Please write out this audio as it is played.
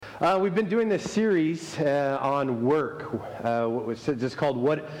We've been doing this series on work. It's just called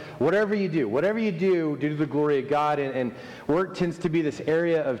Whatever You Do. Whatever you do, do to the glory of God. And work tends to be this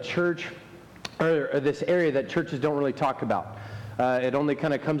area of church, or this area that churches don't really talk about. It only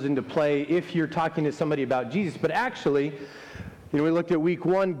kind of comes into play if you're talking to somebody about Jesus. But actually, we looked at week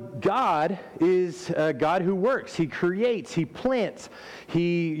 1. God is a God who works. He creates. He plants.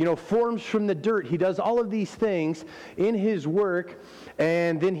 He, forms from the dirt. He does all of these things in His work.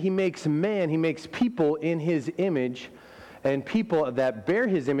 And then He makes man. He makes people in His image. And people that bear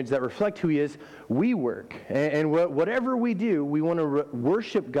His image, that reflect who He is, we work. And whatever we do, we want to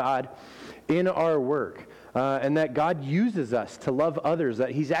worship God in our work. And that God uses us to love others,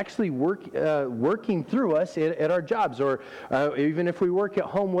 that He's actually working through us at our jobs, or even if we work at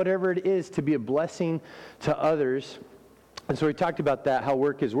home, whatever it is, to be a blessing to others. And so we talked about that, how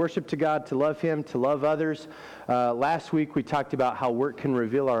work is worship to God, to love Him, to love others. Last week we talked about how work can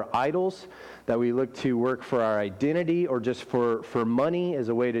reveal our idols, that we look to work for our identity or just for money as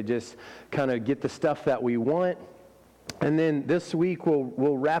a way to just kind of get the stuff that we want. And then this week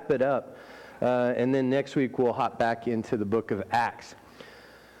we'll wrap it up. And then next week we'll hop back into the book of Acts.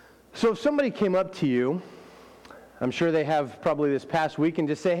 So if somebody came up to you, I'm sure they have probably this past week, and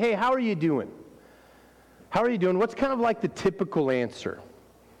just say, hey, how are you doing? How are you doing? What's kind of like the typical answer?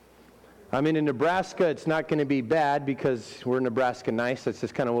 I mean, in Nebraska, it's not going to be bad because we're Nebraska nice. That's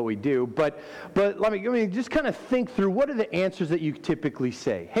just kind of what we do. But let me just kind of think through, what are the answers that you typically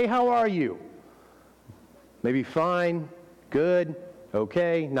say? Hey, how are you? Maybe fine, good,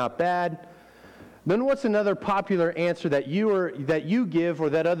 okay, not bad. Then what's another popular answer that you give or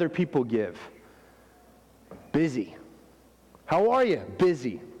that other people give? Busy. How are you?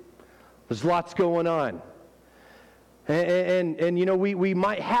 Busy. There's lots going on. And we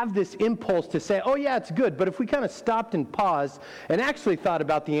might have this impulse to say, oh yeah, it's good. But if we kind of stopped and paused and actually thought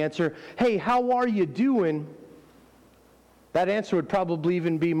about the answer, hey, how are you doing? That answer would probably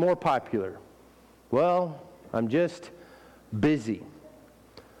even be more popular. Well, I'm just busy.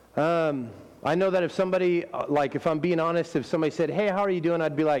 I know that if somebody, if I'm being honest, if somebody said, hey, how are you doing?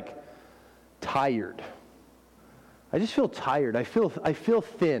 I'd be like, tired. I just feel tired. I feel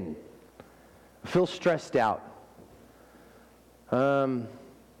thin. I feel stressed out. We all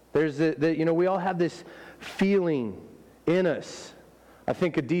have this feeling in us. I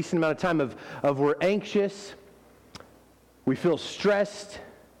think a decent amount of time of we're anxious. We feel stressed.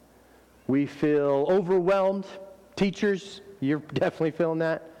 We feel overwhelmed. Teachers, you're definitely feeling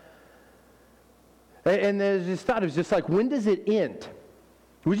that. And there's this thought, it's just like, when does it end?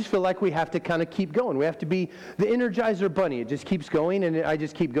 We just feel like we have to kind of keep going. We have to be the Energizer Bunny. It just keeps going, and I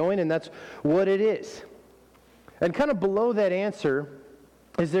just keep going, and that's what it is. And kind of below that answer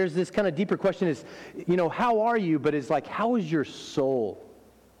is there's this kind of deeper question is, how are you? But it's like, how is your soul?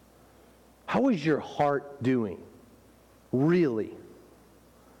 How is your heart doing? Really?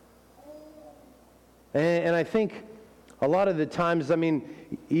 And I think a lot of the times,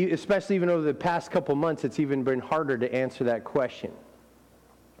 especially even over the past couple months, it's even been harder to answer that question.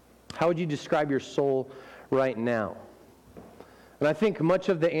 How would you describe your soul right now? And I think much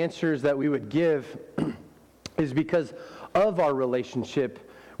of the answers that we would give is because of our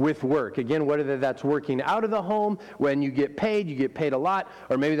relationship with work. Again, whether that's working out of the home when you get paid a lot,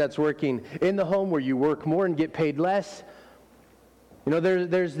 or maybe that's working in the home where you work more and get paid less.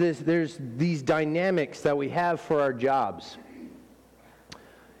 There's these dynamics that we have for our jobs.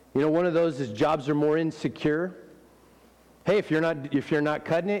 One of those is jobs are more insecure. Hey, if you're not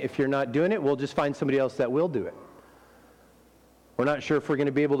cutting it, if you're not doing it, we'll just find somebody else that will do it. We're not sure if we're going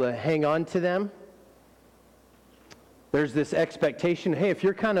to be able to hang on to them. There's this expectation, hey, if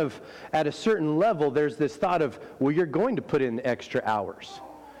you're kind of at a certain level, there's this thought of, well, you're going to put in extra hours.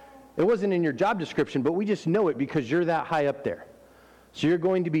 It wasn't in your job description, but we just know it because you're that high up there. So you're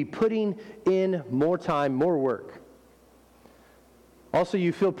going to be putting in more time, more work. Also,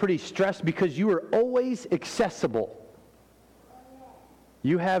 you feel pretty stressed because you are always accessible.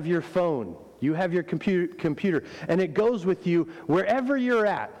 You have your phone, you have your computer, and it goes with you wherever you're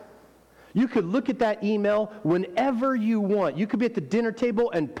at. You could look at that email whenever you want. You could be at the dinner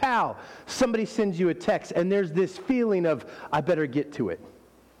table and pow, somebody sends you a text, and there's this feeling of, I better get to it.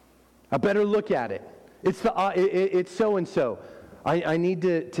 I better look at it. It's so-and-so. I need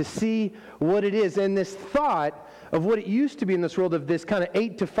to see what it is. And this thought of what it used to be in this world of this kind of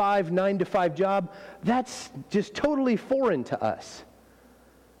 8 to 5, 9 to 5 job, that's just totally foreign to us.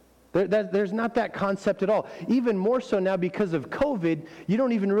 There's not that concept at all. Even more so now because of COVID, you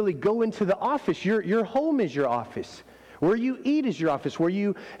don't even really go into the office. Your home is your office. Where you eat is your office. Where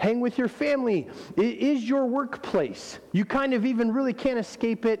you hang with your family is your workplace. You kind of even really can't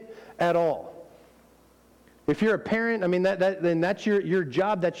escape it at all. If you're a parent, I mean, then that's your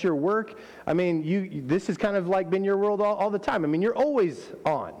job, that's your work. I mean, this has kind of like been your world all the time. I mean, you're always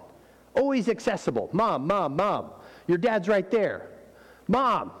on, always accessible. Mom, mom, mom. Your dad's right there.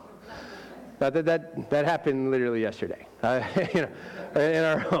 Mom. That happened literally yesterday, in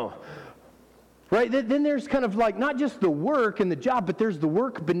our home. Right? Then there's kind of like not just the work and the job, but there's the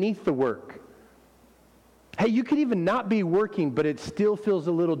work beneath the work. Hey, you could even not be working, but it still feels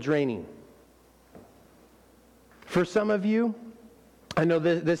a little draining. For some of you, I know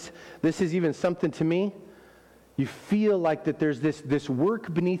this is even something to me. You feel like that there's this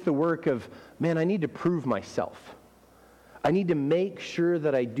work beneath the work of, man, I need to prove myself. I need to make sure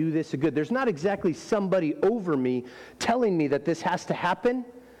that I do this good. There's not exactly somebody over me telling me that this has to happen,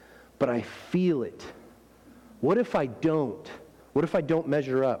 but I feel it. What if I don't? What if I don't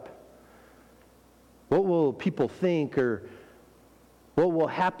measure up? What will people think, or what will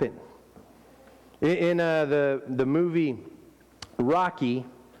happen? In the movie Rocky,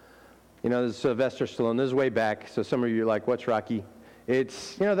 this is Sylvester Stallone. This is way back, so some of you are like, what's Rocky?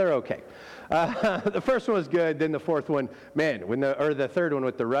 It's, they're okay. The first one was good, then the fourth one, man, the third one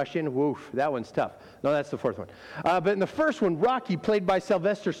with the Russian, woof, that one's tough. No, that's the fourth one. But in the first one, Rocky, played by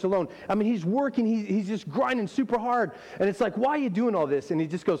Sylvester Stallone, I mean, he's working, he's just grinding super hard, and it's like, why are you doing all this? And he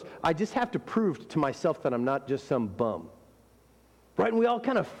just goes, I just have to prove to myself that I'm not just some bum. Right? And we all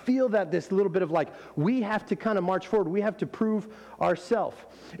kind of feel this little bit of like, we have to kind of march forward. We have to prove ourselves.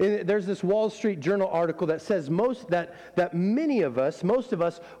 There's this Wall Street Journal article that says that many of us, most of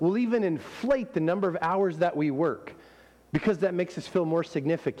us, will even inflate the number of hours that we work because that makes us feel more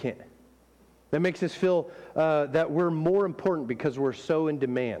significant. That makes us feel that we're more important because we're so in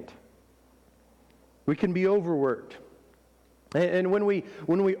demand. We can be overworked. And when we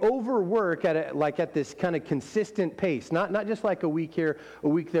overwork at this kind of consistent pace, not just like a week here, a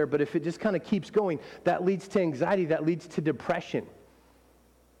week there, but if it just kind of keeps going, that leads to anxiety, that leads to depression.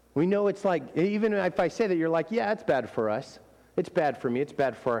 We know it's like, even if I say that, you're like, yeah, it's bad for us. It's bad for me. It's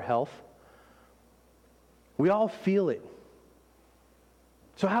bad for our health. We all feel it.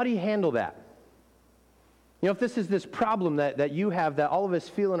 So how do you handle that? If this is this problem that you have, that all of us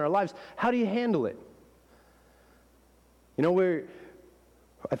feel in our lives, how do you handle it?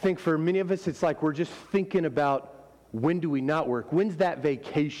 I think for many of us, it's like we're just thinking about, when do we not work? When's that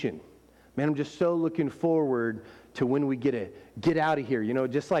vacation? Man, I'm just so looking forward to when we get out of here.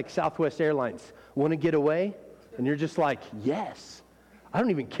 Just like Southwest Airlines, want to get away? And you're just like, yes. I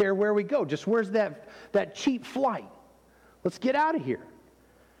don't even care where we go. Just where's that cheap flight? Let's get out of here.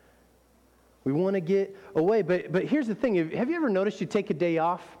 We want to get away. But here's the thing. Have you ever noticed you take a day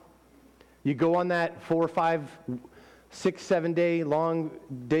off? You go on that 4 or 5 6-7 day long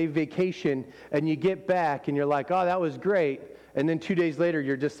day vacation, and you get back and you're like, oh, that was great, and then 2 days later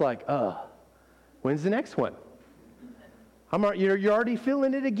you're just like, when's the next one? You're already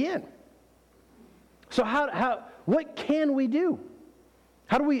feeling it again. So what can we do?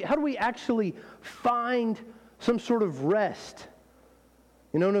 How do we actually find some sort of rest?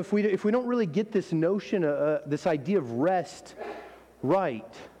 And if we don't really get this notion, this idea of rest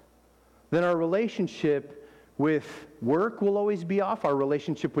right, then our relationship with work will always be off. Our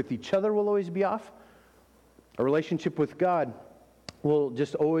relationship with each other will always be off. Our relationship with God will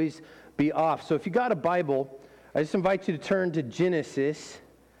just always be off. So if you got a Bible, I just invite you to turn to Genesis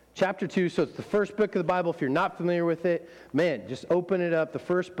chapter 2. So it's the first book of the Bible. If you're not familiar with it, man, just open it up, the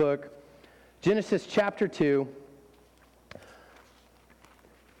first book. Genesis chapter 2.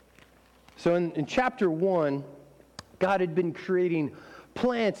 So in chapter 1, God had been creating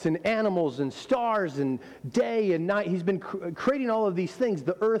plants and animals and stars and day and night. He's been creating all of these things,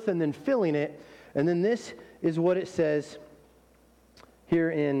 the earth, and then filling it. And then this is what it says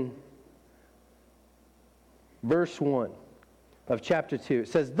here in verse 1 of chapter 2. It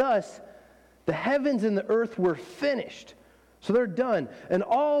says, thus the heavens and the earth were finished. So they're done. And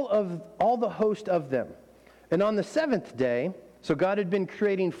all the host of them. And on the seventh day, so God had been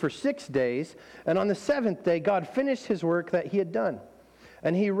creating for 6 days, and on the seventh day, God finished his work that he had done.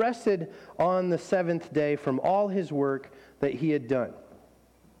 And he rested on the seventh day from all his work that he had done.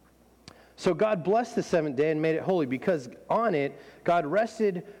 So God blessed the seventh day and made it holy, because on it, God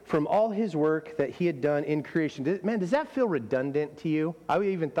rested from all his work that he had done in creation. Man, does that feel redundant to you? I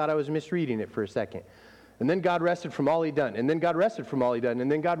even thought I was misreading it for a second. And then God rested from all he'd done. And then God rested from all he'd done.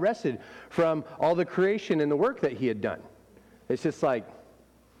 And then God rested from all the creation and the work that he had done. It's just like,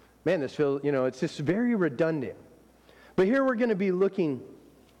 man, this feels, it's just very redundant. But here we're going to be looking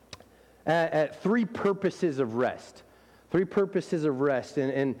at 3 purposes of rest. 3 purposes of rest.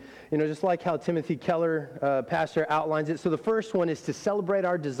 And just like how Timothy Keller, pastor, outlines it. So the first one is to celebrate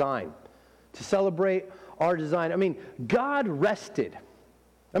our design. To celebrate our design. I mean, God rested.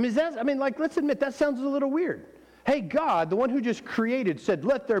 Let's admit, that sounds a little weird. Hey, God, the one who just created, said,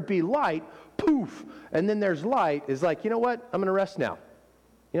 let there be light, poof, and then there's light, is like, you know what? I'm going to rest now.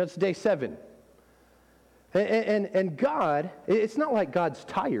 It's day 7. And God, it's not like God's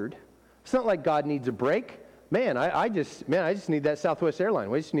tired. It's not like God needs a break. Man, I just need that Southwest airline.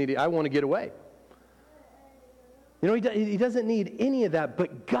 I want to get away. He doesn't need any of that,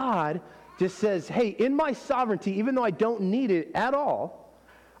 but God just says, hey, in my sovereignty, even though I don't need it at all,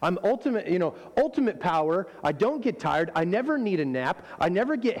 I'm ultimate power. I don't get tired. I never need a nap. I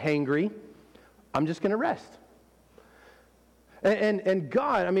never get hangry. I'm just going to rest. And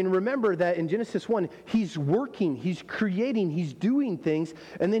God, remember that in Genesis 1, He's working, He's creating, He's doing things,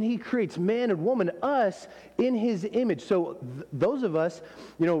 and then He creates man and woman, us, in His image. So those of us,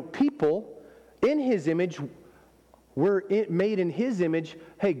 people in His image, we're made in His image.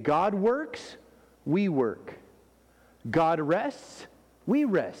 Hey, God works, we work. God rests, we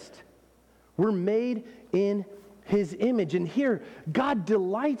rest. We're made in His image. And here, God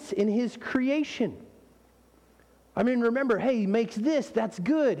delights in His creation. Remember, hey, He makes this, that's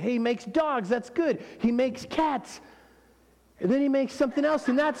good. Hey, He makes dogs, that's good. He makes cats. And then He makes something else,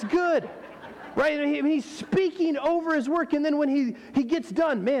 and that's good. Right? He's speaking over His work, and then when he gets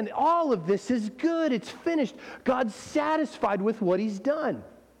done, man, all of this is good. It's finished. God's satisfied with what He's done.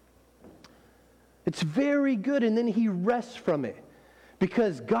 It's very good, and then He rests from it.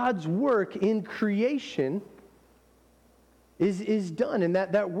 Because God's work in creation is done. And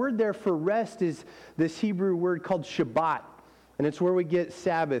that word there for rest is this Hebrew word called Shabbat. And it's where we get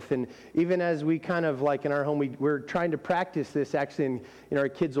Sabbath. And even as we kind of like in our home, we're trying to practice this actually. And our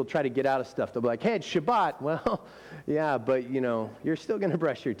kids will try to get out of stuff. They'll be like, hey, it's Shabbat. Well, yeah, but you're still going to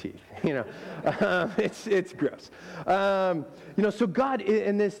brush your teeth. It's gross. So God,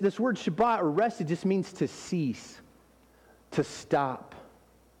 and this word Shabbat or rest, it just means to cease, to stop.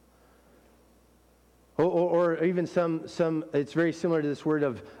 Or even some, it's very similar to this word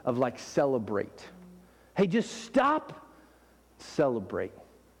of like celebrate. Hey, just stop, celebrate.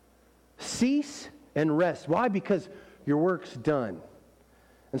 Cease and rest. Why? Because your work's done.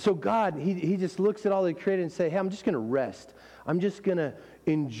 And so God, He just looks at all He created and say, hey, I'm just going to rest. I'm just going to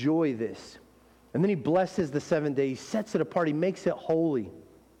enjoy this. And then He blesses the 7th day. He sets it apart. He makes it holy.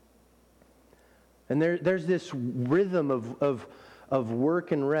 And there's this rhythm of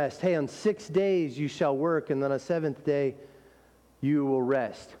work and rest. Hey, on 6 days you shall work, and then on a 7th day you will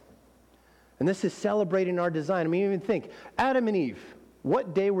rest. And this is celebrating our design. Even think, Adam and Eve,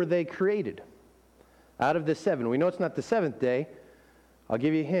 what day were they created? Out of the 7. We know it's not the 7th day. I'll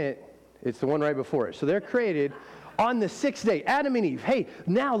give you a hint. It's the one right before it. So they're created on the 6th day. Adam and Eve, hey,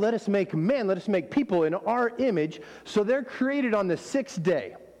 now let us make man, let us make people in our image. So they're created on the 6th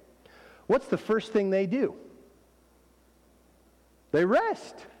day. What's the first thing they do? They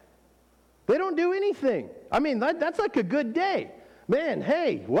rest. They don't do anything. That's like a good day. Man,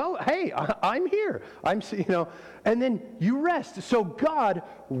 hey, I'm here. And then you rest. So God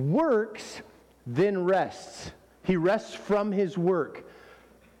works, then rests. He rests from His work.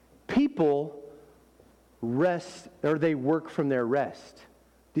 People rest, or they work from their rest.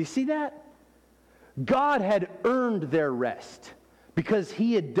 Do you see that? God had earned their rest because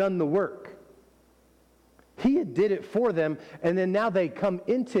He had done the work. He had did it for them, and then now they come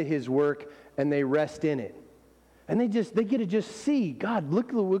into His work and they rest in it. And they get to just see, God, look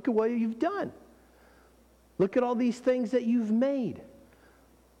at what you've done. Look at all these things that you've made.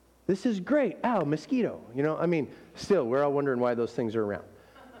 This is great. Ow, mosquito. Still, we're all wondering why those things are around.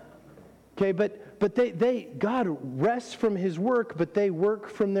 Okay, but God rests from His work, but they work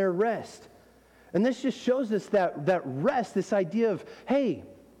from their rest. And this just shows us that rest, this idea of, hey,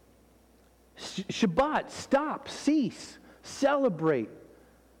 Shabbat, stop, cease, celebrate.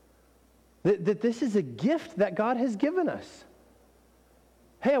 That this is a gift that God has given us.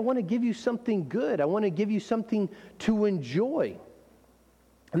 Hey, I want to give you something good. I want to give you something to enjoy.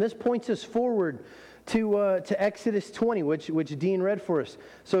 And this points us forward to Exodus 20, which Dean read for us.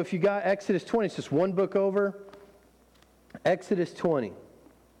 So if you got Exodus 20, it's just one book over. Exodus 20.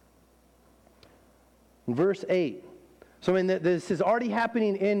 Verse 8. So this is already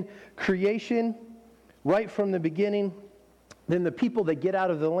happening in creation, right from the beginning. Then the people that get out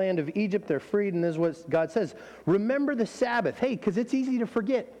of the land of Egypt, they're freed, and this is what God says. Remember the Sabbath. Hey, because it's easy to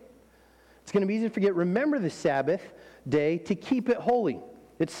forget. It's going to be easy to forget. Remember the Sabbath day to keep it holy.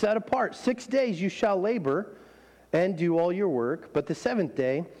 It's set apart. 6 days you shall labor and do all your work, but the 7th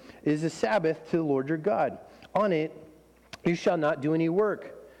day is a Sabbath to the Lord your God. On it You shall not do any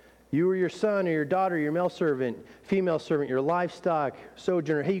work. You or your son or your daughter, your male servant, female servant, your livestock,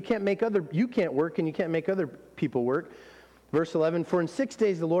 sojourner. Hey, you can't work and you can't make other people work. Verse 11, for in 6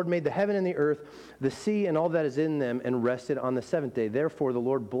 days the Lord made the heaven and the earth, the sea and all that is in them, and rested on the seventh day. Therefore the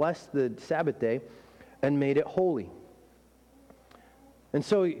Lord blessed the Sabbath day and made it holy. And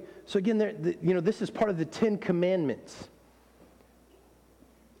so again, this is part of the 10 Commandments.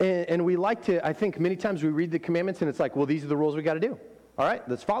 And we like to, I think many times we read the commandments and it's like, well, these are the rules we got to do. All right,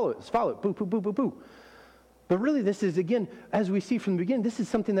 let's follow it. Let's follow it. Boo, boo, boo, boo, boo. But really, this is, again, as we see from the beginning, this is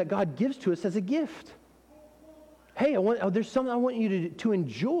something that God gives to us as a gift. Hey, there's something I want you to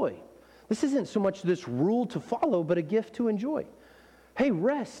enjoy. This isn't so much this rule to follow, but a gift to enjoy. Hey,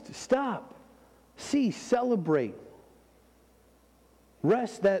 rest, stop, cease, celebrate.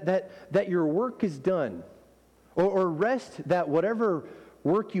 Rest that your work is done. Or rest that whatever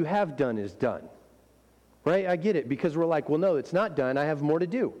work you have done is done. Right? I get it, because we're like, well, no, it's not done. I have more to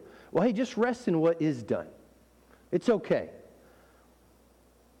do. Well, hey, just rest in what is done. It's okay.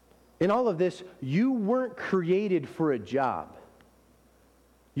 In all of this, you weren't created for a job.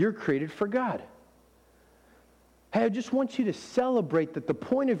 You're created for God. Hey, I just want you to celebrate that the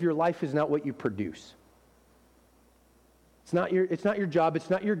point of your life is not what you produce. It's not your job.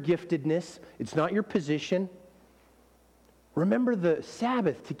 It's not your giftedness. It's not your position. Remember the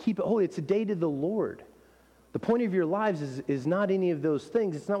Sabbath to keep it holy. It's a day to the Lord. The point of your lives is not any of those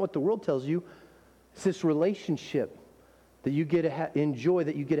things. It's not what the world tells you. It's this relationship that you get to enjoy,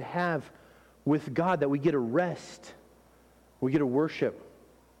 that you get to have with God, that we get to rest. We get to worship.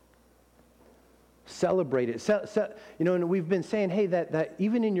 Celebrate it. And we've been saying, hey, that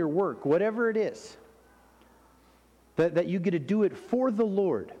even in your work, whatever it is, that you get to do it for the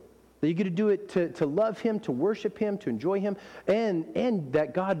Lord. That you get to do it to love Him, to worship Him, to enjoy Him, and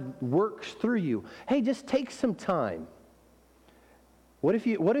that God works through you. Hey, just take some time. What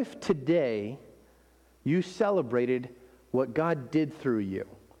if today you celebrated what God did through you?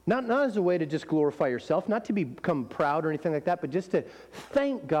 Not as a way to just glorify yourself, not to become proud or anything like that, but just to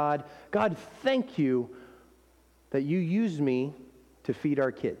thank God. God, thank you that you used me to feed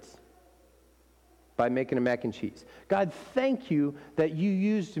our kids by making a mac and cheese. God, thank you that you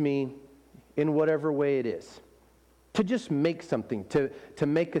used me in whatever way it is. To just make something, to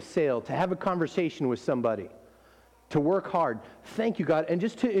make a sale, to have a conversation with somebody, to work hard. Thank you, God. And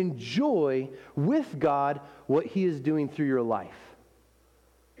just to enjoy with God what He is doing through your life.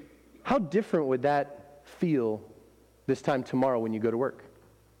 How different would that feel this time tomorrow when you go to work?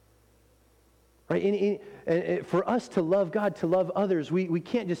 Right? And for us to love God, to love others, we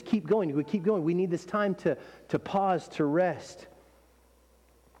can't just keep going. We keep going. We need this time to pause, to rest.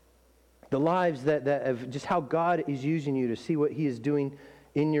 The lives that of just how God is using you to see what He is doing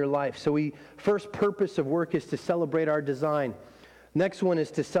in your life. So first purpose of work is to celebrate our design. Next one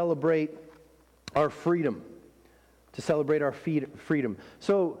is to celebrate our freedom. To celebrate our freedom.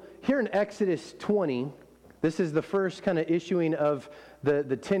 So here in Exodus 20, this is the first kind of issuing of the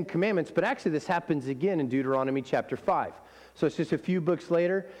 10 Commandments, but actually this happens again in Deuteronomy chapter 5. So it's just a few books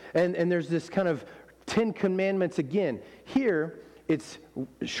later, and there's this kind of 10 Commandments again. Here, it's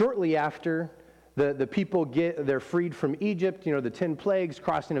shortly after the people they're freed from Egypt, the 10 plagues,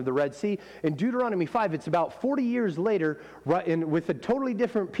 crossing of the Red Sea. In Deuteronomy 5, it's about 40 years later, right, and with a totally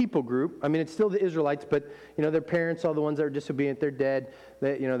different people group. I mean, it's still the Israelites, but, their parents, all the ones that are disobedient, they're dead.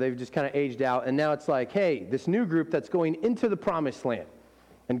 They've just kind of aged out. And now it's like, hey, this new group that's going into the promised land.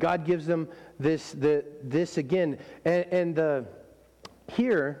 And God gives them this again. And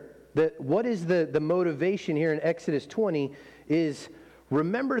what is the motivation here in Exodus 20 is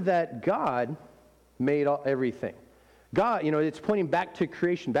remember that God made everything. God, it's pointing back to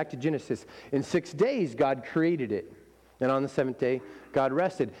creation, back to Genesis. In 6 days, God created it. And on the seventh day, God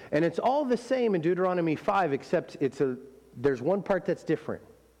rested. And it's all the same in Deuteronomy 5, except there's one part that's different.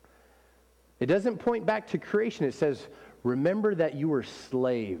 It doesn't point back to creation. It says, remember that you were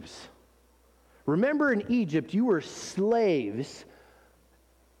slaves. Remember in Egypt, you were slaves.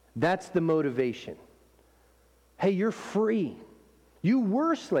 That's the motivation. Hey, you're free. You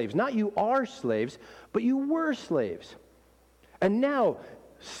were slaves. Not you are slaves, but you were slaves. And now,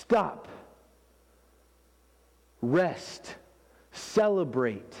 stop. Rest.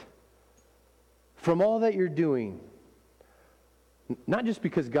 Celebrate. From all that you're doing. Not just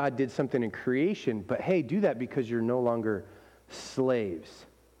because God did something in creation, but hey, do that because you're no longer slaves.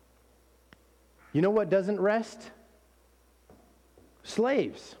 You know what doesn't rest?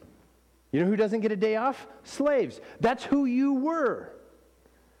 Slaves. You know who doesn't get a day off? Slaves. That's who you were.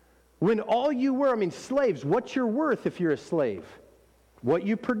 When all you were, slaves, what's your worth if you're a slave? What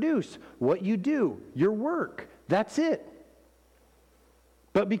you produce, what you do, your work. That's it.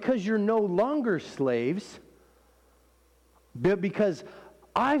 But because you're no longer slaves, but because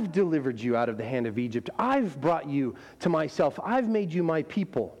I've delivered you out of the hand of Egypt, I've brought you to myself, I've made you my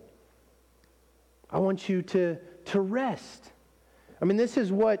people, I want you to rest. I mean, this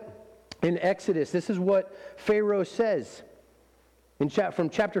is what, in Exodus, this is what Pharaoh says from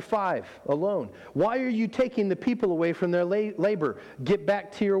chapter 5 alone. Why are you taking the people away from their labor? Get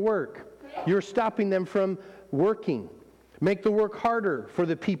back to your work. You're stopping them from working. Make the work harder for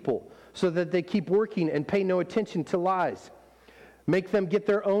the people so that they keep working and pay no attention to lies. Make them get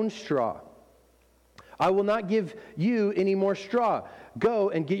their own straw. I will not give you any more straw. Go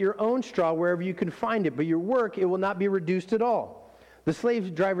and get your own straw wherever you can find it, but your work, it will not be reduced at all. The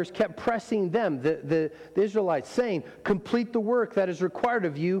slave drivers kept pressing them, the Israelites, saying, complete the work that is required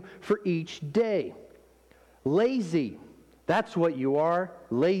of you for each day. Lazy, that's what you are,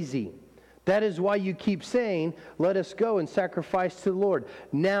 lazy. That is why you keep saying, let us go and sacrifice to the Lord.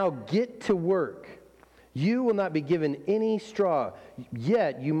 Now get to work. You will not be given any straw,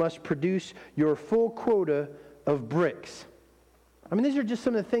 yet you must produce your full quota of bricks. I mean, these are just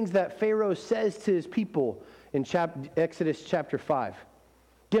some of the things that Pharaoh says to his people in Exodus chapter 5.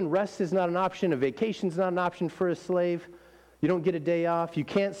 Again, rest is not an option. A vacation is not an option for a slave. You don't get a day off. You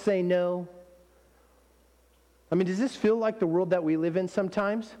can't say no. I mean, does this feel like the world that we live in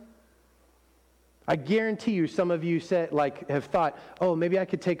sometimes? I guarantee you some of you have thought, oh, maybe I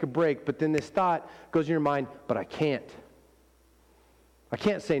could take a break, but then this thought goes in your mind, but I can't. I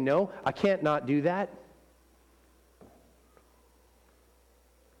can't say no. I can't not do that.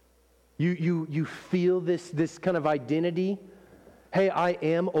 You feel this kind of identity. Hey, I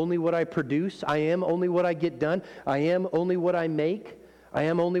am only what I produce. I am only what I get done. I am only what I make. I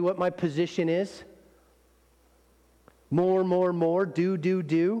am only what my position is. More,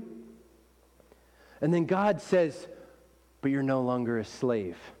 do. And then God says, but you're no longer a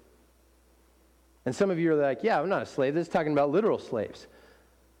slave. And some of you are like, yeah, I'm not a slave. This is talking about literal slaves.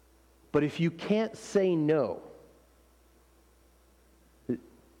 But if you can't say no,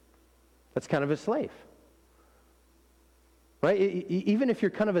 that's kind of a slave. Right? Even if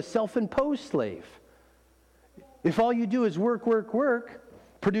you're kind of a self-imposed slave. If all you do is work,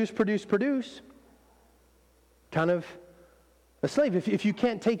 produce, kind of a slave. If you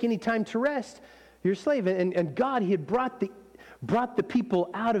can't take any time to rest, you're a slave. And God, he had brought the people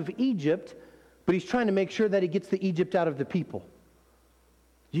out of Egypt, but he's trying to make sure that he gets the Egypt out of the people.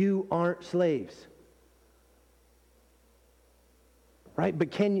 You aren't slaves. Right?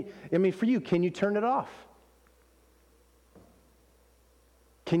 But for you, can you turn it off?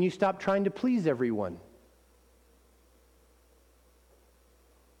 Can you stop trying to please everyone?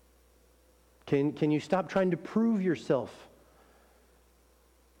 Can you stop trying to prove yourself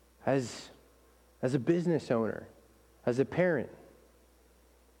as a business owner, as a parent?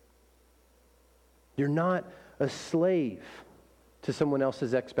 You're not a slave to someone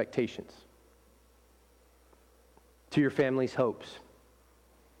else's expectations, to your family's hopes,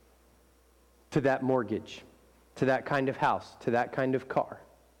 to that mortgage, to that kind of house, to that kind of car,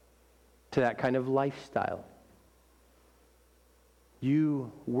 to that kind of lifestyle.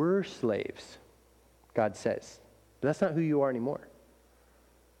 You were slaves, God says. But that's not who you are anymore.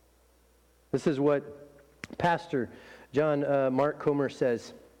 This is what Pastor John Mark Comer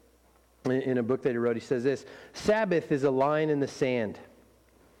says in a book that he wrote. He says this: Sabbath is a line in the sand.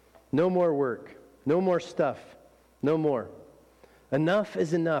 No more work. No more stuff. No more. Enough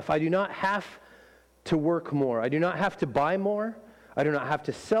is enough. I do not have to work more. I do not have to buy more. I do not have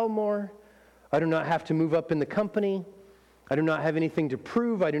to sell more. I do not have to move up in the company. I do not have anything to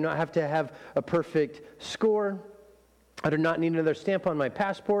prove. I do not have to have a perfect score. I do not need another stamp on my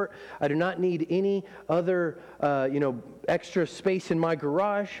passport. I do not need any other, extra space in my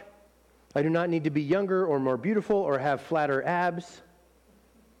garage. I do not need to be younger or more beautiful or have flatter abs.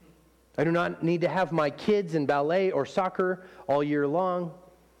 I do not need to have my kids in ballet or soccer all year long.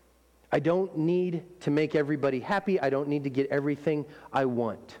 I don't need to make everybody happy. I don't need to get everything I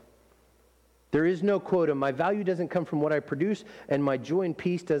want. There is no quota. My value doesn't come from what I produce, and my joy and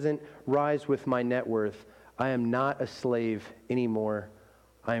peace doesn't rise with my net worth. I am not a slave anymore.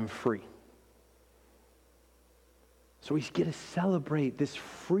 I am free. So we get to celebrate this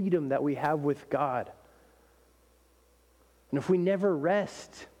freedom that we have with God. And if we never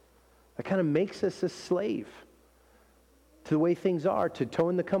rest, that kind of makes us a slave to the way things are, to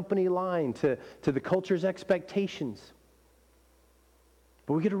towing the company line, to the culture's expectations.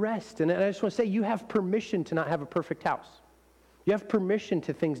 But we get to rest. And I just want to say, you have permission to not have a perfect house. You have permission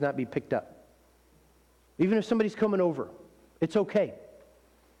to things not be picked up. Even if somebody's coming over, it's okay.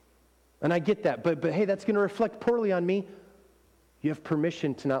 And I get that. But hey, that's going to reflect poorly on me. You have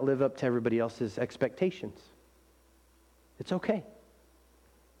permission to not live up to everybody else's expectations. It's okay.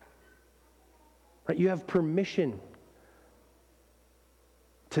 Right? You have permission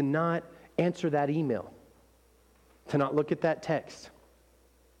to not answer that email, to not look at that text.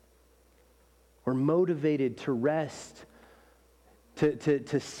 We're motivated to rest,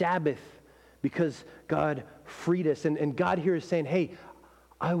 to Sabbath, because God freed us. And God here is saying, hey,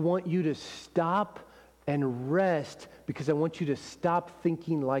 I want you to stop and rest because I want you to stop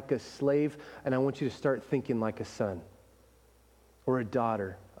thinking like a slave and I want you to start thinking like a son or a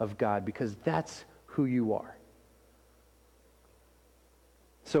daughter of God, because that's who you are.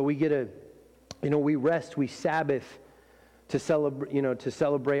 So we we rest, we Sabbath to celebrate, to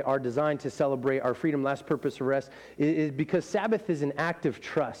celebrate our design, to celebrate our freedom. Last purpose of rest is because Sabbath is an act of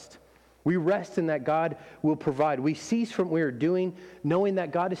trust. We rest in that God will provide. We cease from what we are doing, knowing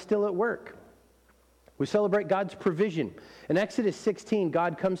that God is still at work. We celebrate God's provision. In Exodus 16,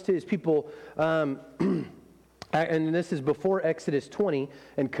 God comes to his people, and this is before Exodus 20,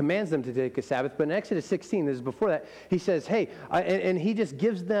 and commands them to take a Sabbath. But in Exodus 16, this is before that, he says, hey, and he just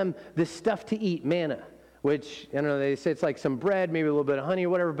gives them this stuff to eat, manna, which, I don't know, they say it's like some bread, maybe a little bit of honey or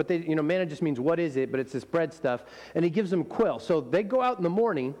whatever, but manna just means what is it, but it's this bread stuff. And he gives them quail. So they go out in the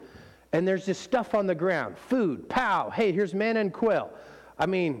morning, and there's this stuff on the ground, food, pow, hey, here's manna and quail. I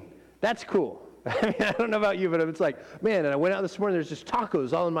mean, that's cool. I don't know about you, but it's like, man, and I went out this morning, there's just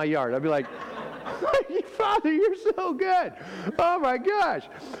tacos all in my yard. I'd be like, Father, you're so good. Oh my gosh.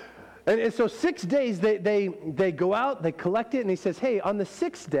 And so 6 days, they go out, they collect it, and he says, hey, on the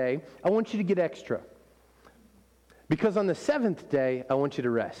 6th day, I want you to get extra. Because on the 7th day, I want you to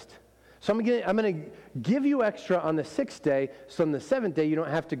rest. So I'm going to give you extra on the 6th day, so on the 7th day, you don't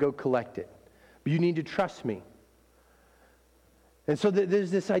have to go collect it. But you need to trust me. And so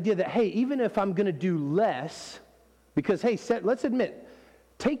there's this idea that, hey, even if I'm going to do less, because, hey, let's admit,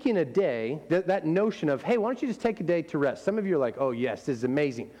 taking a day, that notion of, hey, why don't you just take a day to rest? Some of you are like, oh, yes, this is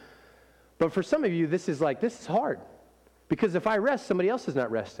amazing. But for some of you, this is hard. Because if I rest, somebody else is not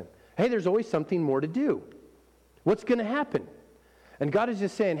resting. Hey, there's always something more to do. What's going to happen? And God is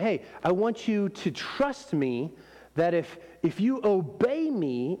just saying, hey, I want you to trust me that if you obey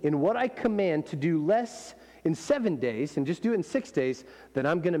me in what I command to do less in 7 days and just do it in 6 days, then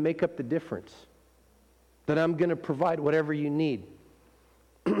I'm going to make up the difference. That I'm going to provide whatever you need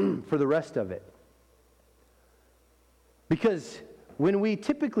for the rest of it. Because when we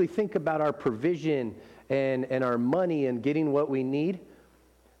typically think about our provision and our money and getting what we need,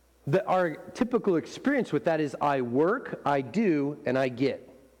 our typical experience with that is I work, I do, and I get.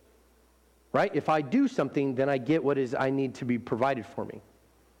 Right? If I do something, then I get what is I need to be provided for me.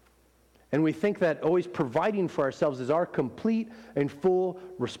 And we think that always providing for ourselves is our complete and full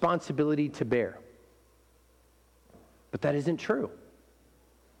responsibility to bear. But that isn't true.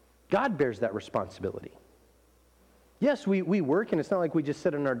 God bears that responsibility. Yes, we work, and it's not like we just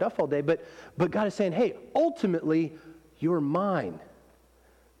sit on our duff all day, but God is saying, hey, ultimately, you're mine.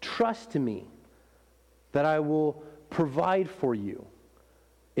 Trust me that I will provide for you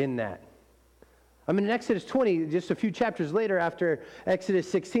in that. I mean, in Exodus 20, just a few chapters later after Exodus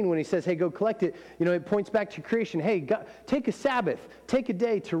 16, when he says, hey, go collect it, it points back to creation. Hey, God, take a Sabbath, take a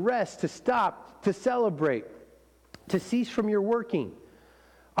day to rest, to stop, to celebrate, to cease from your working.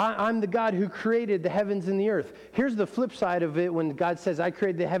 I'm the God who created the heavens and the earth. Here's the flip side of it when God says, I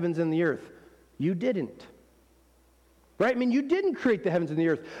created the heavens and the earth. You didn't. Right? I mean, you didn't create the heavens and the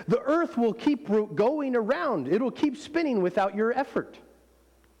earth. The earth will keep going around. It'll keep spinning without your effort.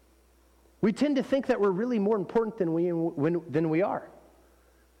 We tend to think that we're really more important than we are.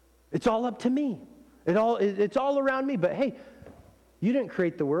 It's all up to me. It's all around me. But hey, you didn't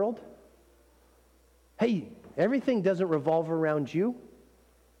create the world. Hey, everything doesn't revolve around you.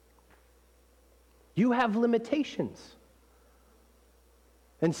 You have limitations.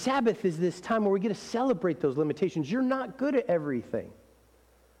 And Sabbath is this time where we get to celebrate those limitations. You're not good at everything.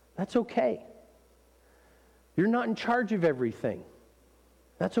 That's okay. You're not in charge of everything.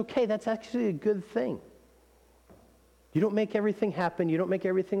 That's okay. That's actually a good thing. You don't make everything happen. You don't make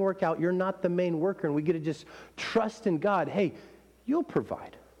everything work out. You're not the main worker, and we get to just trust in God. Hey, you'll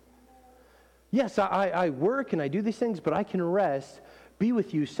provide. Yes, I work and I do these things, but I can rest, be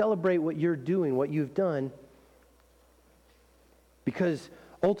with you, celebrate what you're doing, what you've done, because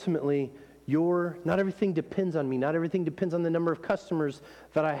ultimately, not everything depends on me. Not everything depends on the number of customers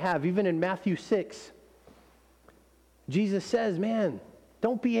that I have. Even in Matthew 6, Jesus says, man,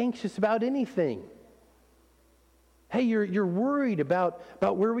 don't be anxious about anything. Hey, you're worried about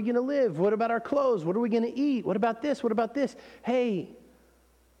where are we going to live? What about our clothes? What are we going to eat? What about this? What about this? Hey,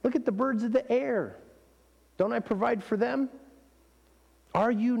 look at the birds of the air. Don't I provide for them?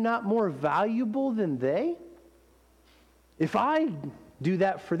 Are you not more valuable than they? If I do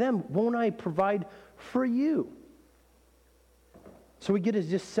that for them, won't I provide for you? So we get to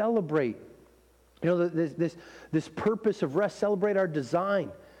just celebrate, this purpose of rest, celebrate our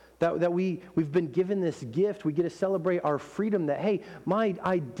design, that we've been given this gift. We get to celebrate our freedom that, hey, my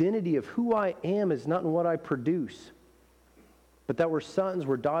identity of who I am is not in what I produce, but that we're sons,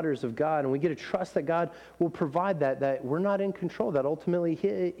 we're daughters of God, and we get to trust that God will provide that we're not in control, that ultimately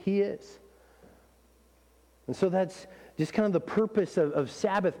He is. And so that's just kind of the purpose of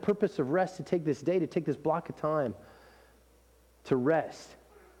Sabbath, purpose of rest, to take this day, to take this block of time to rest.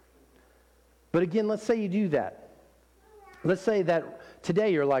 But again, let's say you do that. Let's say that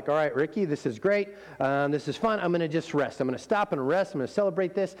today you're like, all right, Ricky, this is great. This is fun. I'm going to just rest. I'm going to stop and rest. I'm going to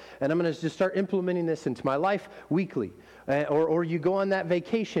celebrate this. And I'm going to just start implementing this into my life weekly. Or you go on that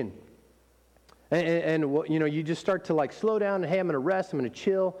vacation. And you just start to like slow down. Hey, I'm going to rest. I'm going to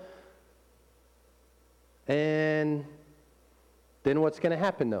chill. And then what's going to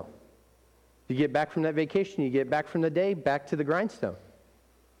happen though? You get back from that vacation. You get back from the day, back to the grindstone.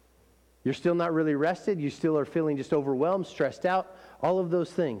 You're still not really rested. You still are feeling just overwhelmed, stressed out, all of those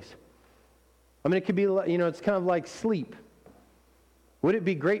things. I mean, it could be, it's kind of like sleep. Would it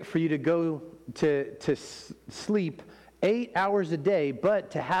be great for you to go to sleep 8 hours a day, but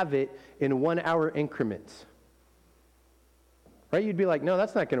to have it in 1 hour increments? Right? You'd be like, no,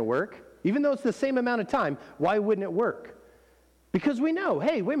 that's not going to work. Even though it's the same amount of time, why wouldn't it work? Because we know,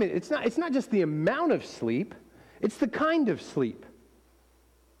 hey, wait a minute, it's not just the amount of sleep, it's the kind of sleep.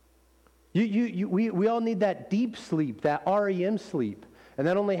 We all need that deep sleep, that REM sleep. And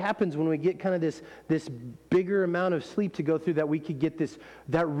that only happens when we get kind of this bigger amount of sleep to go through, that we could get this,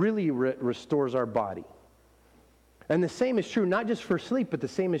 that really restores our body. And the same is true not just for sleep, but the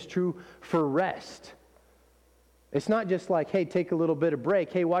same is true for rest. It's not just like, hey, take a little bit of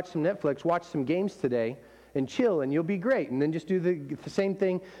break. Hey, watch some Netflix, watch some games today, and chill, and you'll be great. And then just do the same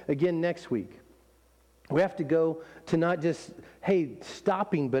thing again next week. We have to go to not just, hey,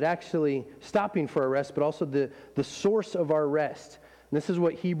 stopping, but actually stopping for our rest, but also the source of our rest. And this is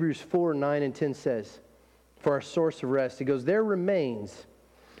what Hebrews 4, 9, and 10 says for our source of rest. It goes, there remains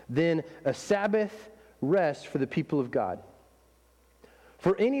then a Sabbath rest for the people of God.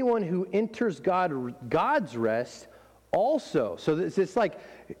 For anyone who enters God's rest also. So it's like,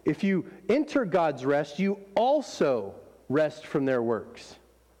 if you enter God's rest, you also rest from their works.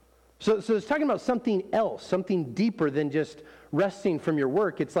 So it's talking about something else, something deeper than just resting from your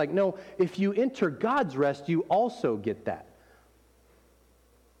work. It's like, no, if you enter God's rest, you also get that.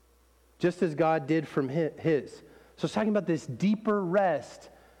 Just as God did from His. So it's talking about this deeper rest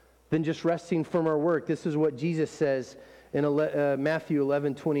than just resting from our work. This is what Jesus says in Matthew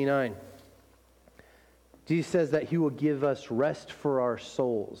 11:29. Jesus says that He will give us rest for our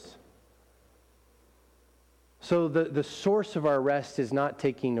souls. So the source of our rest is not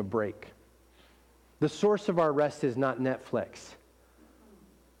taking a break. The source of our rest is not Netflix.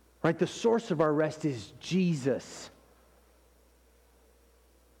 Right? The source of our rest is Jesus.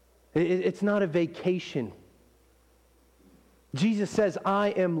 It's not a vacation. Jesus says, I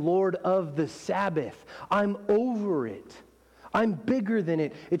am Lord of the Sabbath. I'm over it. I'm bigger than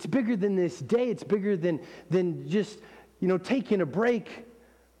it. It's bigger than this day. It's bigger than just, taking a break,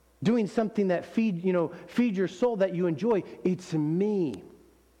 doing something that feed your soul that you enjoy. It's me.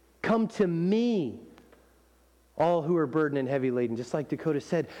 Come to me, all who are burdened and heavy laden, just like Dakota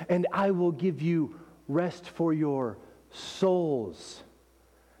said, and I will give you rest for your souls.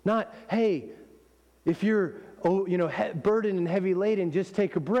 Not, hey, if you're burdened and heavy laden, just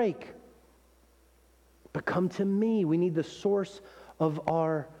take a break. But come to me. We need the source of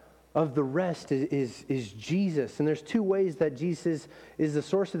the rest is Jesus. And there's two ways that Jesus is the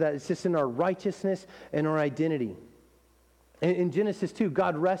source of that. It's just in our righteousness and our identity. In Genesis 2,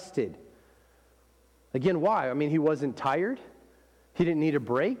 God rested. Again, why? I mean, He wasn't tired. He didn't need a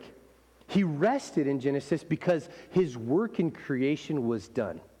break. He rested in Genesis because His work in creation was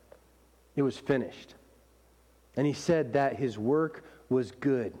done. It was finished. And He said that His work was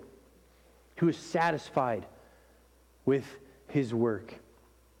good. He was satisfied with His work.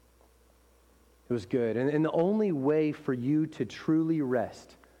 It was good. And the only way for you to truly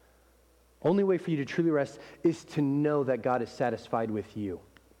rest, is to know that God is satisfied with you.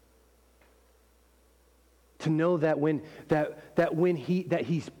 To know that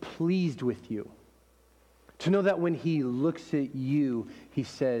He's pleased with you. To know that when He looks at you, He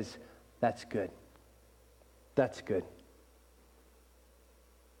says, that's good. That's good.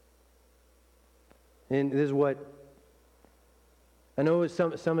 And this is what, I know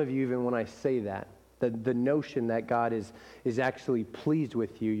some of you, even when I say that, The notion that God is actually pleased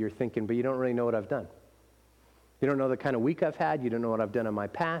with you, you're thinking, but you don't really know what I've done. You don't know the kind of week I've had. You don't know what I've done in my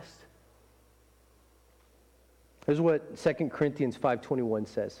past. Here's what 2 Corinthians 5:21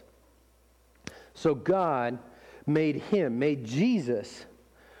 says. So God made Jesus,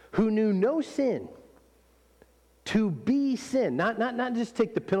 who knew no sin, to be sin. Not just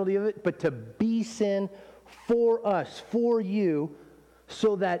take the penalty of it, but to be sin for us, for you,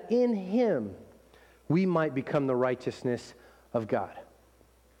 so that in him we might become the righteousness of God.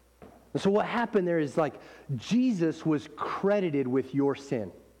 And so what happened there is like Jesus was credited with your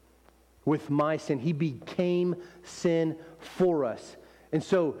sin, with my sin. He became sin for us. And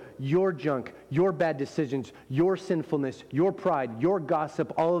so your junk, your bad decisions, your sinfulness, your pride, your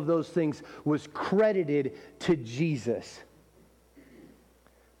gossip, all of those things was credited to Jesus.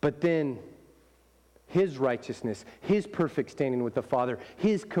 But then his righteousness, his perfect standing with the Father,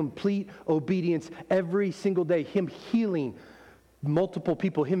 his complete obedience every single day, him healing multiple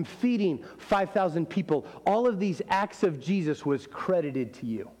people, him feeding 5,000 people, all of these acts of Jesus was credited to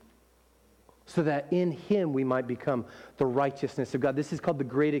you, so that in him we might become the righteousness of God. This is called the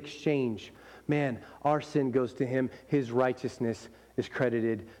great exchange. Man, our sin goes to him. His righteousness is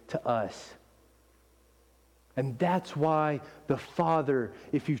credited to us. And that's why the Father,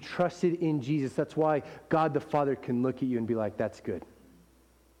 if you've trusted in Jesus, that's why God the Father can look at you and be like, that's good.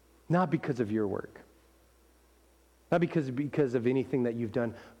 Not because of your work. Not because of anything that you've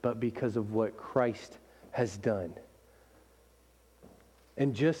done, but because of what Christ has done.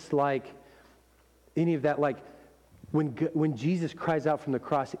 And just like any of that, like when Jesus cries out from the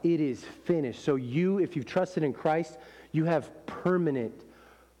cross, it is finished. So you, if you've trusted in Christ, you have permanent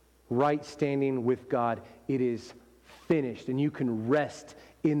right standing with God. It is finished. And you can rest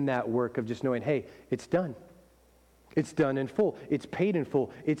in that work of just knowing, hey, it's done. It's done in full. It's paid in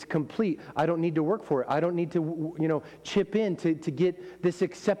full. It's complete. I don't need to work for it. I don't need to, chip in to get this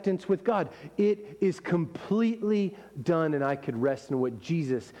acceptance with God. It is completely done, and I could rest in what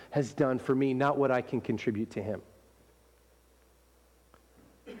Jesus has done for me, not what I can contribute to him.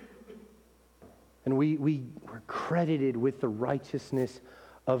 And we were credited with the righteousness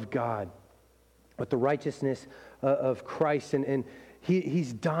of God, with the righteousness of Christ, and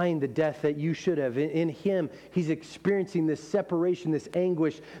He's dying the death that you should have. In him, he's experiencing this separation, this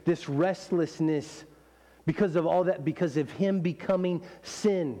anguish, this restlessness because of all that, because of him becoming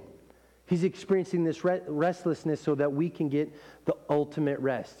sin. He's experiencing this restlessness so that we can get the ultimate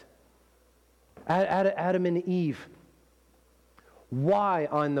rest. Adam and Eve, why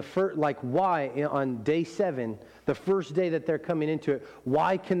on day 7, the first day that they're coming into it,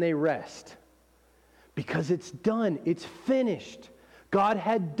 why can they rest? Because it's done. It's finished. God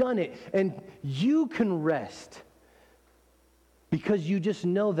had done it, and you can rest because you just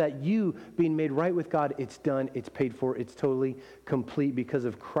know that you being made right with God, it's done, it's paid for, it's totally complete because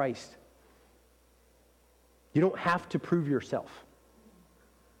of Christ. You don't have to prove yourself.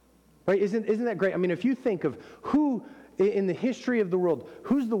 Right? Isn't that great? I mean, if you think of who in the history of the world,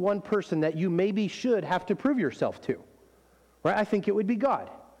 who's the one person that you maybe should have to prove yourself to? Right? I think it would be God.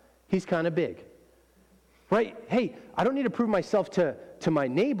 He's kind of big. Right? Hey, I don't need to prove myself to my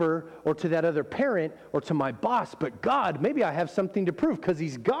neighbor or to that other parent or to my boss, but God, maybe I have something to prove because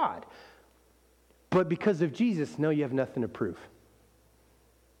he's God. But because of Jesus, no, you have nothing to prove.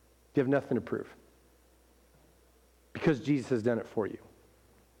 You have nothing to prove. Because Jesus has done it for you.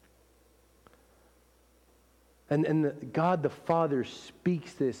 And God the Father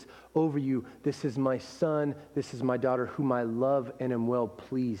speaks this over you. This is my son, this is my daughter, whom I love and am well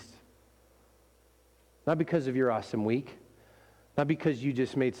pleased. Not because of your awesome week. Not because you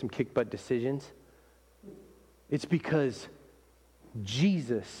just made some kick-butt decisions. It's because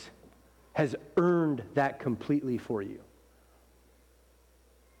Jesus has earned that completely for you.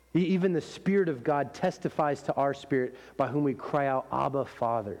 Even the Spirit of God testifies to our spirit by whom we cry out, Abba,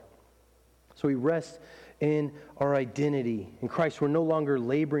 Father. So we rest in our identity. In Christ, we're no longer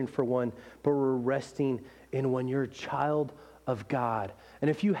laboring for one, but we're resting in one. You're a child of God. And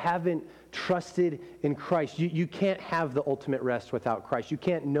if you haven't trusted in Christ, you can't have the ultimate rest without Christ. You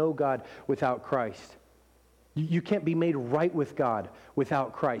can't know God without Christ. You can't be made right with God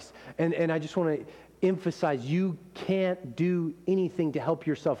without Christ. And I just want to emphasize, you can't do anything to help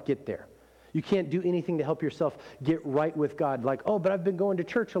yourself get there. You can't do anything to help yourself get right with God. Like, oh, but I've been going to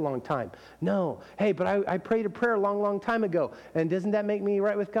church a long time. No. Hey, but I prayed a prayer a long, long time ago. And doesn't that make me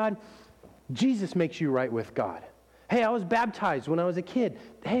right with God? Jesus makes you right with God. Hey, I was baptized when I was a kid.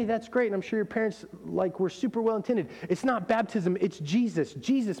 Hey, that's great. And I'm sure your parents were super well intended. It's not baptism, it's Jesus.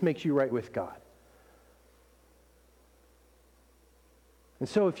 Jesus makes you right with God. And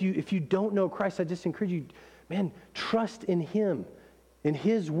so if you don't know Christ, I just encourage you, man, trust in him, in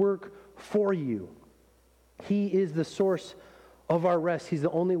his work for you. He is the source of our rest. He's the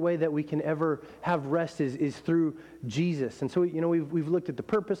only way that we can ever have rest is through Jesus. And so, we've looked at the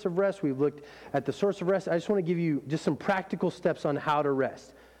purpose of rest. We've looked at the source of rest. I just want to give you just some practical steps on how to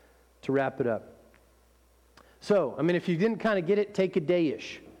rest to wrap it up. So, if you didn't kind of get it, take a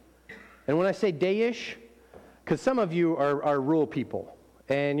day-ish. And when I say day-ish, because some of you are rural people,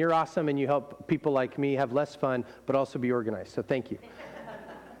 and you're awesome, and you help people like me have less fun, but also be organized. So thank you.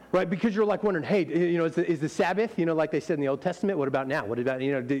 Right, because you're like wondering, hey, is the Sabbath, like they said in the Old Testament, what about now? What about,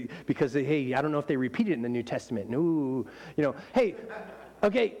 because, hey, I don't know if they repeat it in the New Testament. No, hey,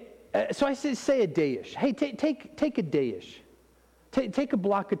 okay, so I say a day-ish. Hey, take a day-ish. Take a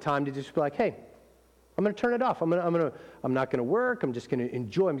block of time to just be like, hey, I'm going to turn it off. I'm not going to work. I'm just going to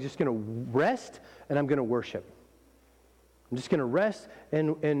enjoy. I'm just going to rest, and I'm going to worship. I'm just going to rest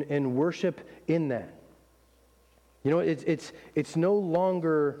and worship in that. It's no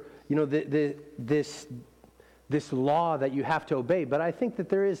longer, this law that you have to obey, but I think that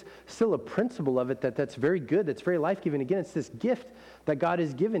there is still a principle of it that's very good, that's very life-giving. Again, it's this gift that God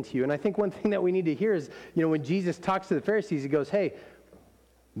has given to you. And I think one thing that we need to hear is, when Jesus talks to the Pharisees, he goes, hey,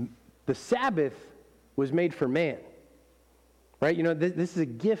 the Sabbath was made for man, right? This is a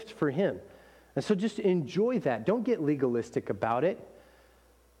gift for him. And so just enjoy that. Don't get legalistic about it,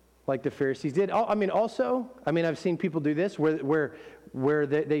 like the Pharisees did. I've seen people do this where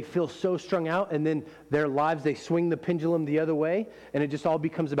they feel so strung out, and then their lives, they swing the pendulum the other way, and it just all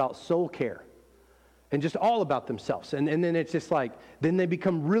becomes about soul care and just all about themselves. And then it's just like, then they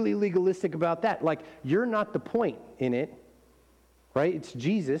become really legalistic about that. Like, you're not the point in it, right? It's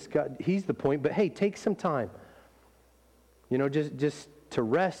Jesus, God, he's the point. But hey, take some time, just to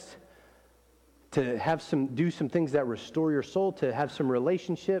rest, to do some things that restore your soul, to have some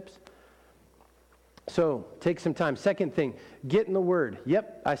relationships. So take some time. Second thing, get in the Word.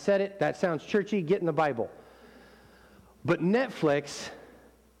 Yep, I said it. That sounds churchy. Get in the Bible. But Netflix,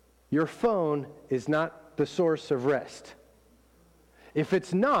 your phone, is not the source of rest. If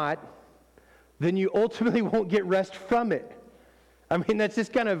it's not, then you ultimately won't get rest from it. That's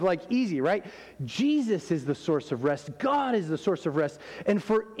just kind of like easy, right? Jesus is the source of rest. God is the source of rest. And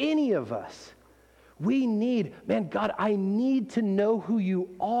for any of us, we need, God, I need to know who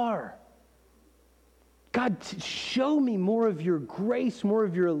you are. God, show me more of your grace, more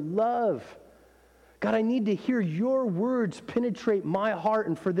of your love. God, I need to hear your words penetrate my heart,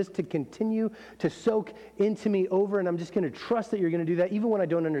 and for this to continue to soak into me over, and I'm just going to trust that you're going to do that even when I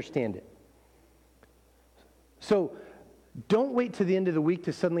don't understand it. So don't wait to the end of the week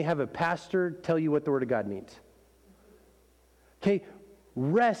to suddenly have a pastor tell you what the Word of God means. Okay?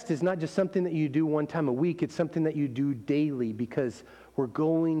 Rest is not just something that you do one time a week. It's something that you do daily, because we're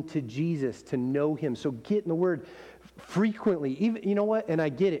going to Jesus to know him. So get in the Word frequently. Even, you know what? And I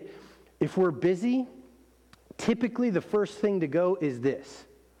get it. If we're busy, typically the first thing to go is this.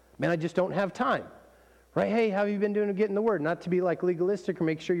 I just don't have time. Right? Hey, how have you been doing to get in the Word? Not to be like legalistic or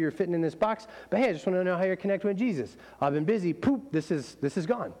make sure you're fitting in this box, but hey, I just want to know how you're connecting with Jesus. I've been busy. Poop, this is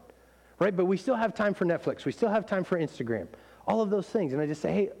gone. Right? But we still have time for Netflix. We still have time for Instagram. All of those things. And I just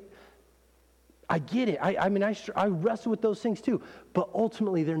say, hey, I get it. I wrestle with those things too. But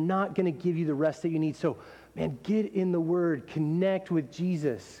ultimately, they're not going to give you the rest that you need. So, get in the Word. Connect with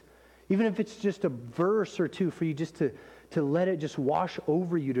Jesus. Even if it's just a verse or two for you just to let it just wash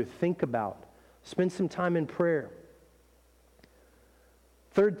over you to think about. Spend some time in prayer.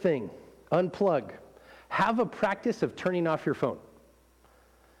 Third thing, unplug. Have a practice of turning off your phone.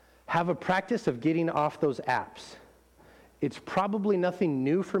 Have a practice of getting off those apps. It's probably nothing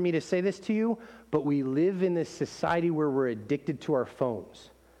new for me to say this to you, but we live in this society where we're addicted to our phones.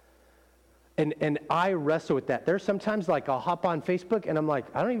 And I wrestle with that. There's sometimes like I'll hop on Facebook and I'm like,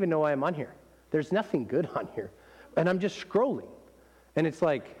 I don't even know why I'm on here. There's nothing good on here. And I'm just scrolling. And it's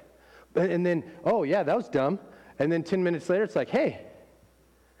like, and then, oh yeah, that was dumb. And then 10 minutes later, it's like, hey,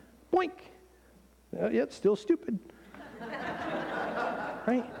 boink. Yeah, it's still stupid.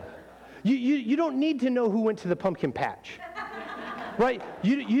 Right? You don't need to know who went to the pumpkin patch. Right?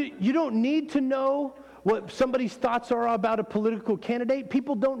 You don't need to know what somebody's thoughts are about a political candidate.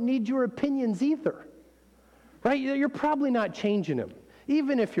 People don't need your opinions either. Right? You're probably not changing them.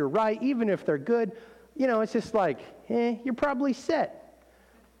 Even if you're right, even if they're good, it's just like, you're probably set.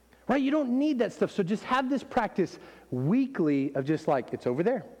 Right? You don't need that stuff. So just have this practice weekly of just like, it's over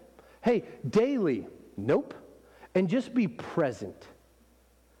there. Hey, daily, nope. And just be present.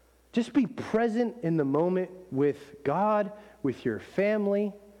 Just be present in the moment with God, with your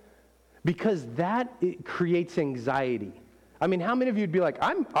family, because it creates anxiety. I mean, how many of you would be like,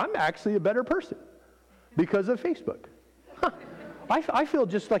 I'm actually a better person because of Facebook? Huh. I feel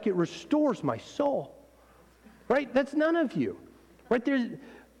just like it restores my soul. Right? That's none of you.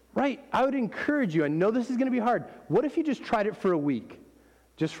 Right? I would encourage you. I know this is going to be hard. What if you just tried it for a week?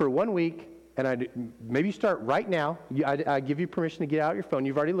 Just for 1 week, and maybe start right now. I give you permission to get out your phone.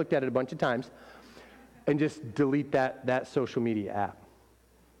 You've already looked at it a bunch of times. And just delete that social media app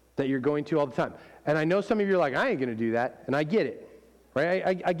that you're going to all the time. And I know some of you are like, I ain't going to do that. And I get it.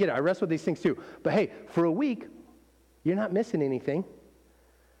 Right? I get it. I wrestle with these things too. But hey, for a week, you're not missing anything.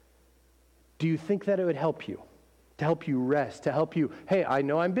 Do you think that it would help you? To help you rest, to help you, hey, I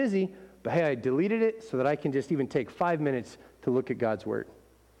know I'm busy, but hey, I deleted it so that I can just even take 5 minutes to look at God's Word,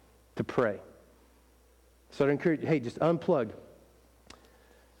 to pray. So I'd encourage you, hey, just unplug.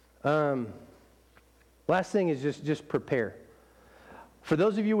 Last thing is just prepare. For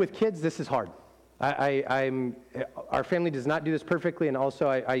those of you with kids, this is hard. Our family does not do this perfectly, and also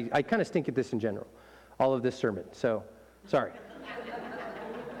I kind of stink at this in general, all of this sermon, so sorry.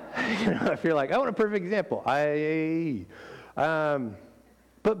 If you're like, I want a perfect example.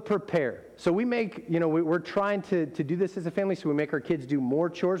 But prepare. So we make, we're trying to do this as a family, so we make our kids do more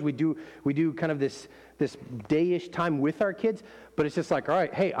chores. We do kind of this day-ish time with our kids, but it's just like, all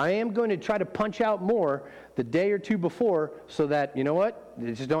right, hey, I am going to try to punch out more the day or two before so that, you know what,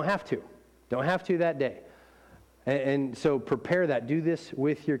 you just don't have to. Don't have to that day. And so prepare that. Do this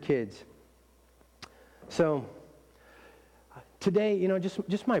with your kids. So today,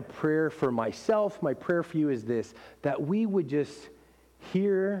 just my prayer for myself, my prayer for you is this, that we would just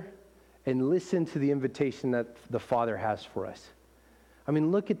hear and listen to the invitation that the Father has for us. I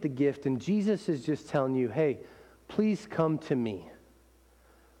mean, look at the gift, and Jesus is just telling you, hey, please come to me.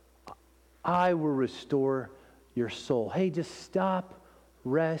 I will restore your soul. Hey, just stop,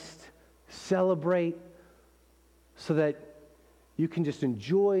 rest, celebrate, so that you can just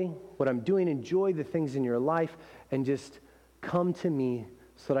enjoy what I'm doing, enjoy the things in your life, and just come to me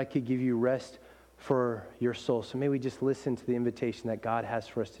so that I could give you rest for your soul. So may we just listen to the invitation that God has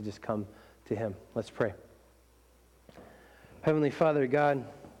for us to just come to him. Let's pray. Heavenly Father, God,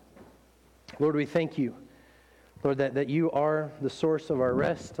 Lord, we thank you, Lord, that you are the source of our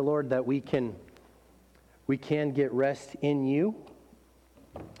rest. Lord, that we can get rest in you.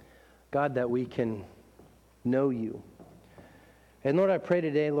 God, that we can know you. And Lord, I pray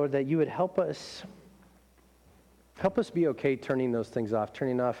today, Lord, that you would help us be okay turning those things off,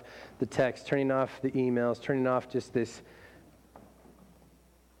 turning off the text, turning off the emails, turning off just this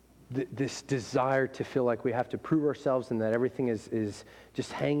desire to feel like we have to prove ourselves and that everything is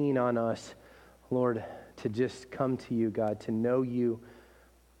just hanging on us. Lord, to just come to you, God, to know you,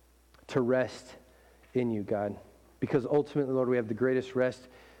 to rest in you, God. Because ultimately, Lord, we have the greatest rest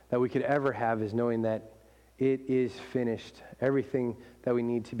that we could ever have is knowing that it is finished. Everything that we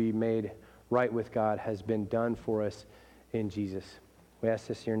need to be made right with God has been done for us in Jesus. We ask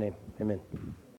this in your name. Amen.